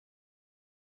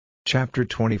Chapter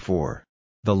 24.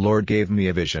 The Lord gave me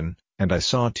a vision, and I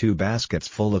saw 2 baskets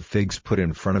full of figs put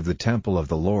in front of the temple of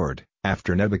the Lord,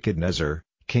 after Nebuchadnezzar,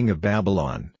 king of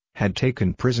Babylon, had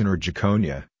taken prisoner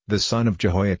Jeconiah, the son of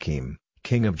Jehoiakim,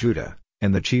 king of Judah,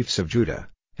 and the chiefs of Judah,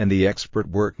 and the expert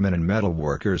workmen and metal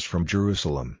workers from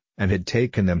Jerusalem, and had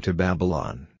taken them to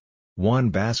Babylon.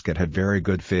 1 basket had very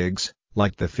good figs,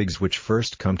 like the figs which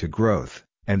first come to growth,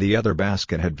 and the other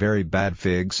basket had very bad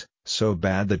figs, so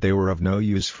bad that they were of no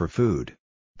use for food.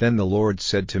 Then the Lord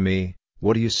said to me,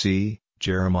 "What do you see,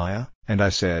 Jeremiah?" And I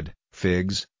said,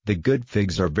 "Figs, the good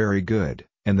figs are very good,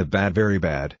 and the bad very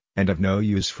bad, and of no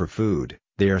use for food,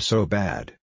 they are so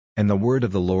bad." And the word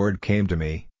of the Lord came to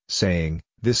me, saying,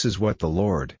 "This is what the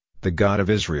Lord, the God of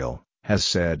Israel, has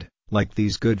said, like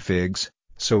these good figs,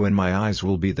 so in my eyes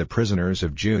will be the prisoners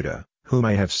of Judah, whom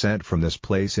I have sent from this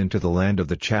place into the land of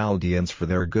the Chaldeans for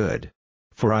their good.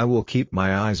 For I will keep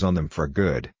my eyes on them for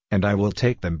good, and I will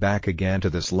take them back again to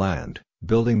this land,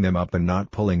 building them up and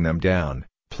not pulling them down,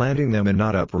 planting them and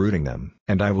not uprooting them.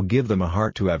 And I will give them a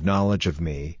heart to have knowledge of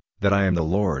me, that I am the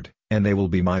Lord, and they will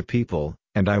be my people,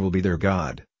 and I will be their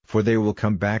God, for they will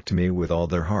come back to me with all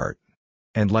their heart.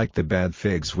 And like the bad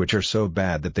figs which are so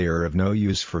bad that they are of no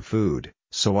use for food,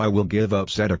 so I will give up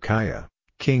Zedekiah,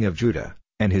 king of Judah,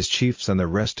 and his chiefs and the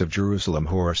rest of Jerusalem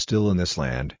who are still in this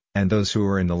land, and those who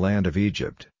are in the land of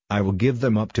Egypt. I will give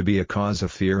them up to be a cause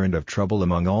of fear and of trouble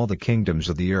among all the kingdoms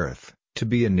of the earth, to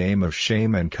be a name of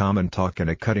shame and common talk and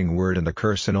a cutting word and a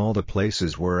curse in all the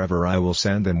places wherever I will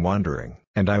send them wandering.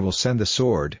 And I will send the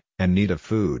sword, and need of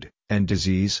food, and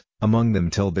disease, among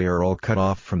them till they are all cut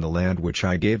off from the land which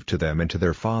I gave to them and to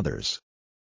their fathers."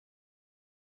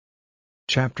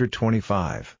 Chapter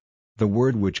 25. The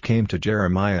word which came to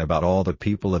Jeremiah about all the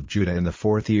people of Judah in the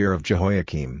 4th year of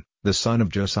Jehoiakim, the son of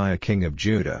Josiah king of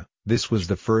Judah. This was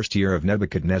the 1st year of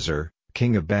Nebuchadnezzar,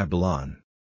 king of Babylon.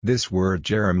 This word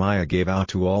Jeremiah gave out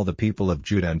to all the people of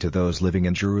Judah and to those living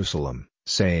in Jerusalem,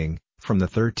 saying, From the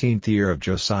 13th year of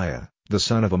Josiah, the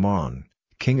son of Ammon,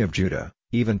 king of Judah,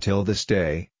 even till this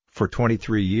day, for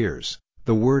 23 years,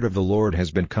 the word of the Lord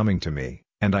has been coming to me,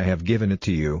 and I have given it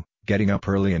to you, getting up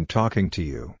early and talking to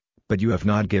you, but you have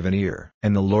not given ear.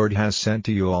 And the Lord has sent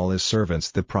to you all his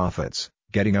servants the prophets,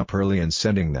 getting up early and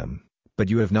sending them, but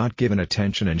you have not given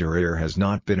attention and your ear has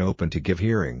not been open to give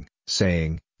hearing,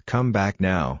 saying, Come back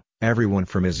now, everyone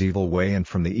from his evil way and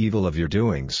from the evil of your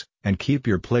doings, and keep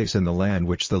your place in the land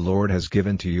which the Lord has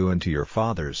given to you and to your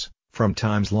fathers, from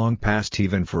times long past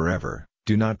even forever.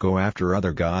 Do not go after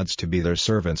other gods to be their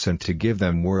servants and to give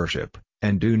them worship,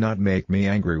 and do not make me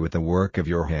angry with the work of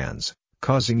your hands,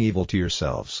 causing evil to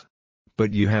yourselves.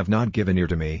 But you have not given ear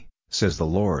to me, says the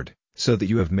Lord, so that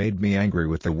you have made me angry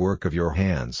with the work of your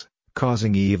hands,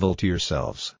 causing evil to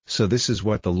yourselves. So this is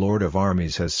what the Lord of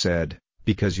armies has said,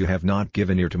 because you have not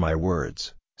given ear to my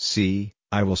words. See,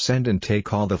 I will send and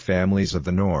take all the families of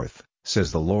the north,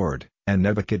 says the Lord, and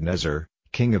Nebuchadnezzar,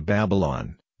 king of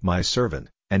Babylon, my servant,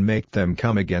 and make them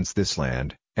come against this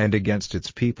land, and against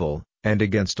its people, and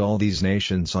against all these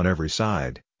nations on every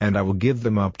side, and I will give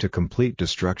them up to complete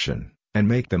destruction, and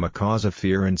make them a cause of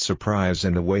fear and surprise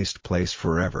and a waste place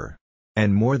forever.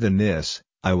 And more than this,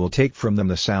 I will take from them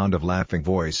the sound of laughing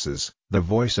voices, the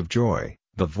voice of joy,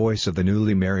 the voice of the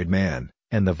newly married man,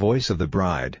 and the voice of the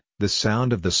bride, the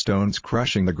sound of the stones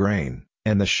crushing the grain,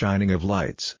 and the shining of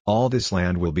lights. All this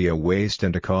land will be a waste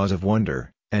and a cause of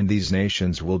wonder, and these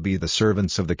nations will be the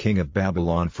servants of the king of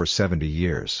Babylon for 70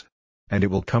 years. And it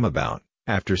will come about,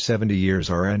 after 70 years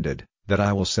are ended, that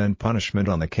I will send punishment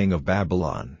on the king of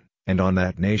Babylon, and on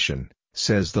that nation,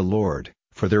 says the Lord,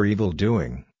 for their evil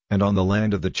doing, and on the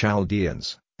land of the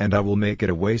Chaldeans, and I will make it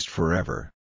a waste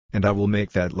forever. And I will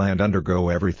make that land undergo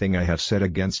everything I have said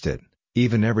against it,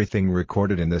 even everything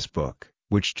recorded in this book,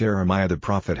 which Jeremiah the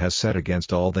prophet has said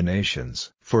against all the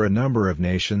nations. For a number of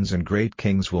nations and great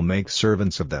kings will make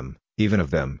servants of them, even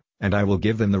of them, and I will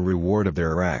give them the reward of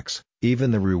their acts,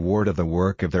 even the reward of the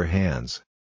work of their hands.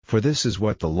 For this is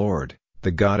what the Lord,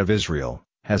 the God of Israel,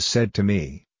 has said to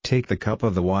me, Take the cup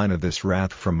of the wine of this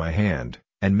wrath from my hand,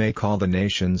 and make all the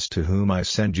nations to whom I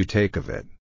send you take of it.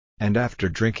 And after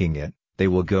drinking it, they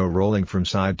will go rolling from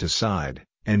side to side,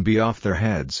 and be off their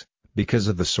heads, because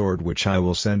of the sword which I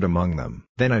will send among them.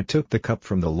 Then I took the cup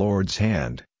from the Lord's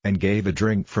hand, and gave a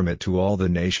drink from it to all the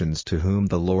nations to whom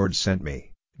the Lord sent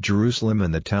me, Jerusalem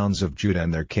and the towns of Judah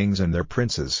and their kings and their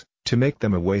princes, to make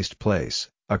them a waste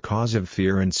place, a cause of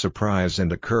fear and surprise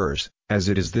and a curse, as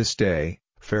it is this day,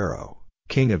 Pharaoh,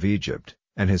 king of Egypt,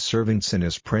 and his servants and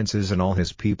his princes and all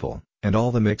his people, and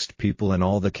all the mixed people and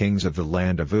all the kings of the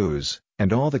land of Uz,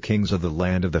 and all the kings of the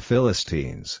land of the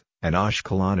Philistines, and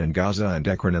Ashkelon and Gaza and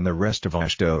Ekron and the rest of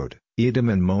Ashdod, Edom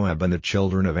and Moab and the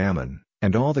children of Ammon,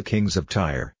 and all the kings of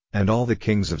Tyre, and all the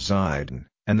kings of Zidon,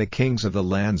 and the kings of the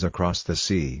lands across the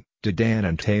sea, Dedan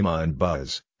and Tamah and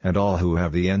Buz, and all who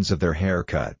have the ends of their hair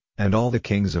cut, and all the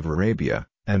kings of Arabia,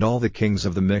 and all the kings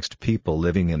of the mixed people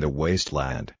living in the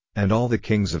wasteland, and all the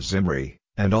kings of Zimri,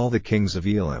 and all the kings of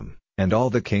Elam, and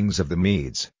all the kings of the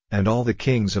Medes, and all the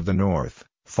kings of the north,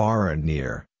 far and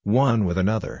near, one with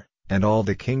another, and all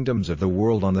the kingdoms of the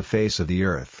world on the face of the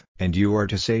earth. And you are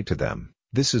to say to them,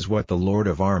 This is what the Lord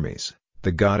of armies,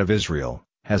 the God of Israel,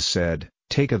 has said,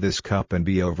 Take of this cup and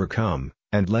be overcome,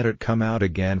 and let it come out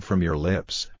again from your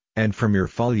lips, and from your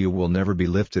fall you will never be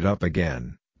lifted up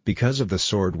again, because of the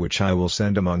sword which I will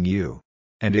send among you.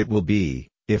 And it will be,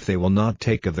 if they will not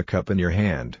take of the cup in your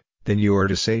hand, then you are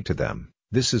to say to them,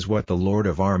 This is what the Lord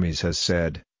of armies has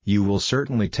said, You will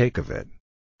certainly take of it.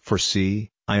 For see,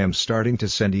 I am starting to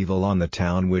send evil on the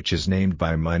town which is named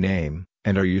by my name,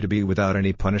 and are you to be without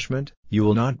any punishment? You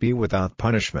will not be without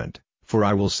punishment, for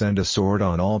I will send a sword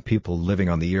on all people living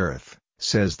on the earth,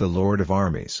 says the Lord of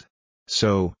armies.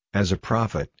 So, as a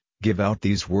prophet, give out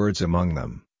these words among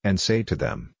them, and say to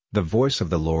them, The voice of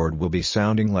the Lord will be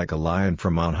sounding like a lion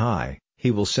from on high,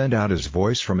 he will send out his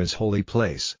voice from his holy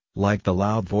place, like the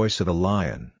loud voice of a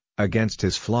lion, against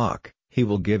his flock, he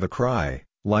will give a cry,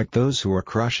 like those who are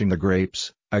crushing the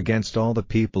grapes, against all the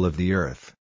people of the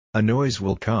earth. A noise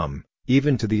will come,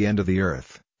 even to the end of the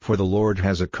earth, for the Lord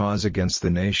has a cause against the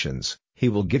nations, he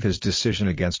will give his decision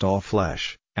against all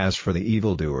flesh. As for the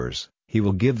evildoers, he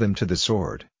will give them to the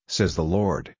sword, says the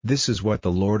Lord. This is what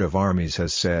the Lord of armies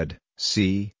has said,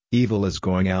 See, evil is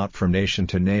going out from nation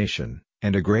to nation,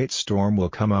 and a great storm will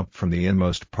come up from the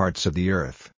inmost parts of the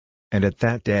earth. And at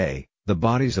that day, the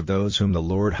bodies of those whom the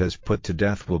Lord has put to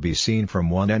death will be seen from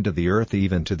one end of the earth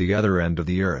even to the other end of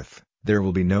the earth. There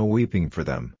will be no weeping for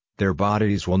them, their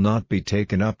bodies will not be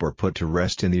taken up or put to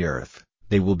rest in the earth,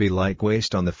 they will be like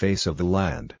waste on the face of the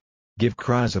land. Give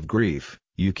cries of grief,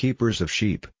 you keepers of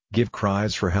sheep, give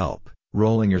cries for help,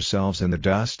 rolling yourselves in the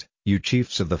dust, you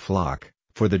chiefs of the flock,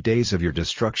 for the days of your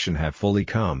destruction have fully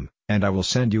come, and I will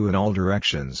send you in all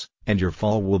directions, and your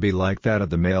fall will be like that of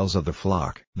the males of the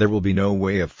flock. There will be no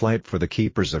way of flight for the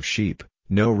keepers of sheep,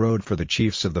 no road for the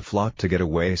chiefs of the flock to get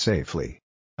away safely.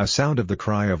 A sound of the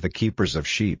cry of the keepers of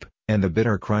sheep, and the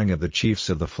bitter crying of the chiefs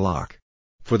of the flock.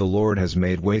 For the Lord has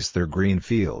made waste their green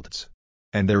fields.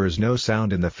 And there is no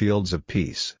sound in the fields of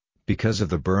peace, because of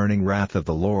the burning wrath of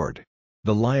the Lord.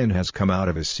 The lion has come out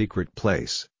of his secret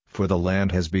place, for the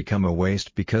land has become a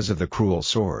waste because of the cruel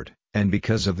sword, and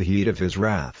because of the heat of his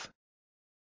wrath.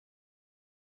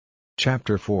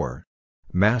 Chapter 4.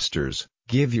 Masters,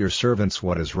 give your servants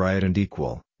what is right and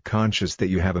equal, conscious that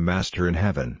you have a master in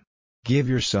heaven. Give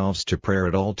yourselves to prayer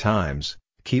at all times,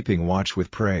 keeping watch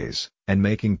with praise, and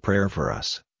making prayer for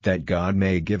us, that God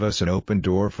may give us an open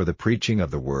door for the preaching of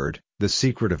the word, the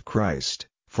secret of Christ,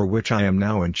 for which I am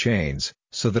now in chains,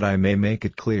 so that I may make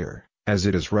it clear, as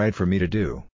it is right for me to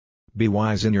do. Be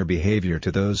wise in your behavior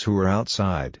to those who are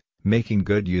outside, making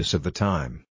good use of the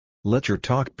time. Let your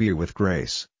talk be with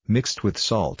grace, mixed with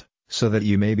salt, so that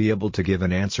you may be able to give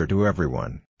an answer to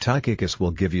everyone. Tychicus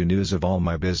will give you news of all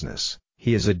my business.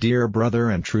 He is a dear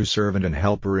brother and true servant and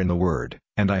helper in the word,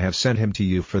 and I have sent him to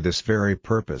you for this very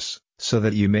purpose, so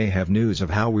that you may have news of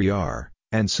how we are,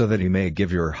 and so that he may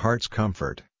give your hearts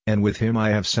comfort. And with him I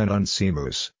have sent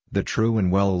Onesimus, the true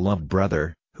and well-loved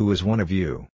brother, who is one of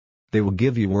you. They will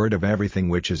give you word of everything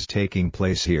which is taking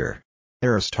place here.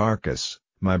 Aristarchus,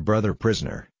 my brother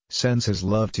prisoner, sends his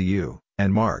love to you,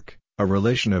 and Mark, a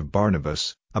relation of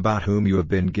Barnabas, about whom you have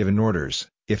been given orders.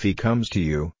 If he comes to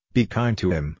you, be kind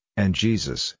to him, and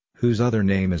Jesus, whose other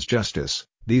name is Justus.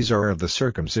 These are of the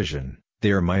circumcision,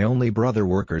 they are my only brother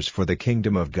workers for the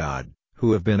kingdom of God,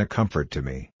 who have been a comfort to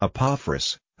me.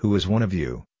 Epaphras, who is one of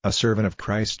you, a servant of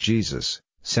Christ Jesus,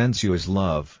 sends you his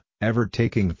love, ever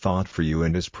taking thought for you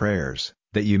in his prayers,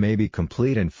 that you may be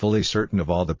complete and fully certain of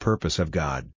all the purpose of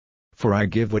God. For I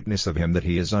give witness of him that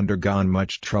he has undergone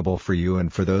much trouble for you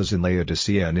and for those in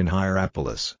Laodicea and in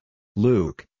Hierapolis.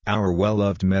 Luke, our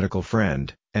well-loved medical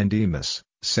friend, and Demas,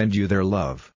 send you their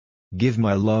love. Give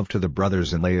my love to the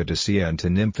brothers in Laodicea and to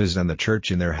Nymphas and the church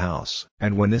in their house.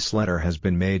 And when this letter has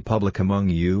been made public among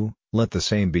you, let the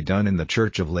same be done in the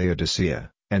church of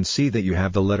Laodicea, and see that you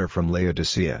have the letter from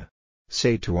Laodicea.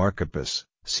 Say to Archippus,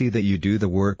 see that you do the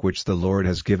work which the Lord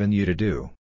has given you to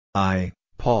do. I,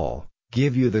 Paul,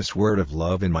 give you this word of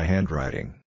love in my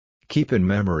handwriting. Keep in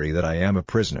memory that I am a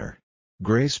prisoner.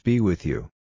 Grace be with you.